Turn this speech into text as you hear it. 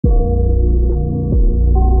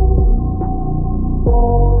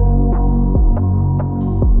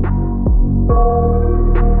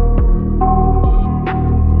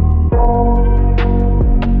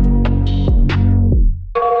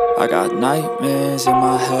nightmares in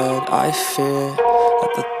my head. I fear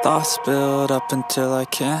that the thoughts build up until I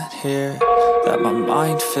can't hear, that my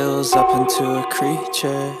mind fills up into a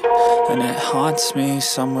creature, and it haunts me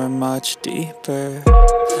somewhere much deeper.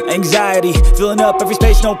 Anxiety, filling up every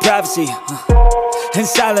space, no privacy. And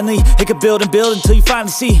silently, it could build and build until you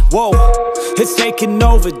finally see, whoa, it's taking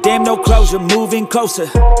over, damn, no closure, moving closer.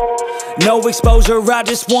 No exposure, I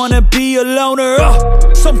just wanna be a loner.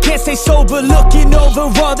 Some can't stay sober, looking over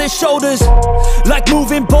all their shoulders, like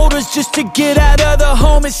moving boulders just to get out of the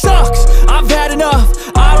home. It sucks, I've had enough,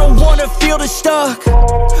 I don't wanna feel the stuck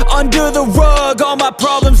under the rug, all my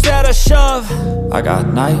problems that I shove. I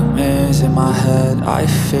got nightmares in my head. I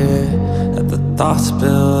fear that the thoughts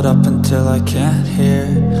build up until I can't hear,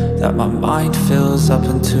 that my mind fills up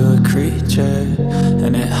into a creature,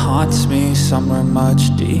 and it haunts me somewhere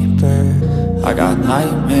much deeper. I got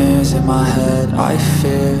nightmares in my head. I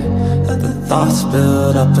fear that the thoughts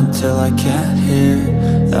build up until I can't hear,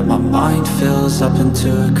 that my mind fills up into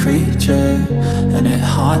a creature, and it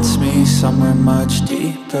haunts me somewhere much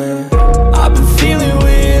deeper. I've been feeling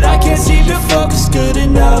weird, I can't seem to focus good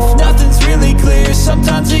enough. Nothing's really clear,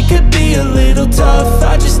 sometimes it could be a little tough.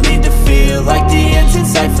 I just need to feel like the end's in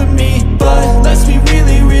sight for me, but let's be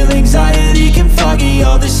really real, anxiety can foggy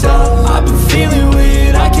all this stuff. I've been feeling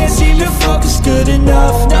weird, I can't seem to focus good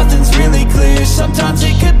enough. Nothing's really clear, sometimes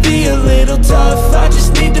it could be a little tough. I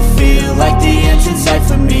just need to feel like the end's in sight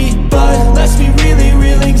for me, but let's be really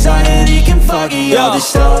real, anxiety can foggy all this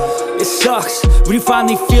stuff. It sucks when you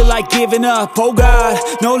finally feel like giving up. Oh God,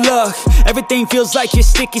 no luck, everything feels like you're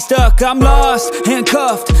sticky stuck. I'm lost,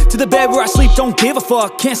 handcuffed to the bed where I sleep, don't give a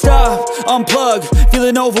fuck. Can't stop, unplug,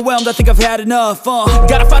 feeling overwhelmed, I think I've had enough.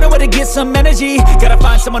 Gotta find a way to get some energy, gotta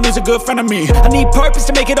find someone who's a good friend of me. I need purpose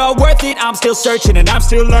to make it all worth it, I'm still searching and I'm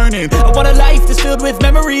still learning. I want a life that's filled with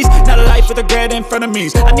memories, not a life with regret in front of me.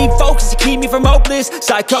 I need focus to keep me from hopeless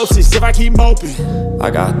psychosis if I keep moping. I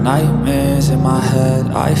got nightmares in my head.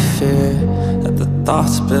 I fear that the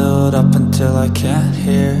thoughts build up until I can't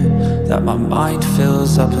hear, that my mind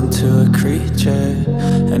fills up into a creature,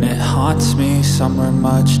 and it haunts me somewhere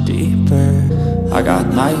much deeper. I got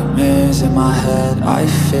nightmares in my head. I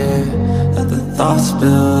fear that the thoughts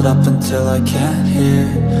build up until I can't hear,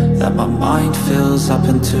 that my mind fills up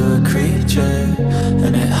into a creature,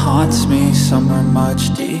 and it haunts me somewhere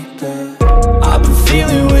much deeper. I've been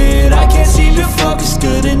feeling weird, I can't seem to focus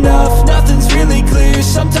good enough. Nothing's really clear,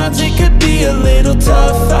 sometimes it could be a little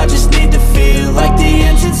tough. I just need to feel like the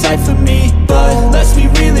end's in sight for me, but let's be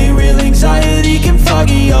really real, anxiety can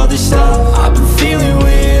foggy all this stuff. I've been feeling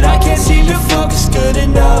weird, I can't seem to focus good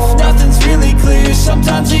enough. Nothing's really clear,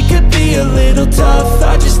 sometimes it could be a little tough.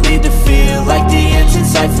 I just need to feel like the end's in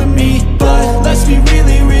sight for me, but let's be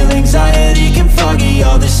really real, anxiety can foggy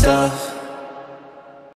all this stuff.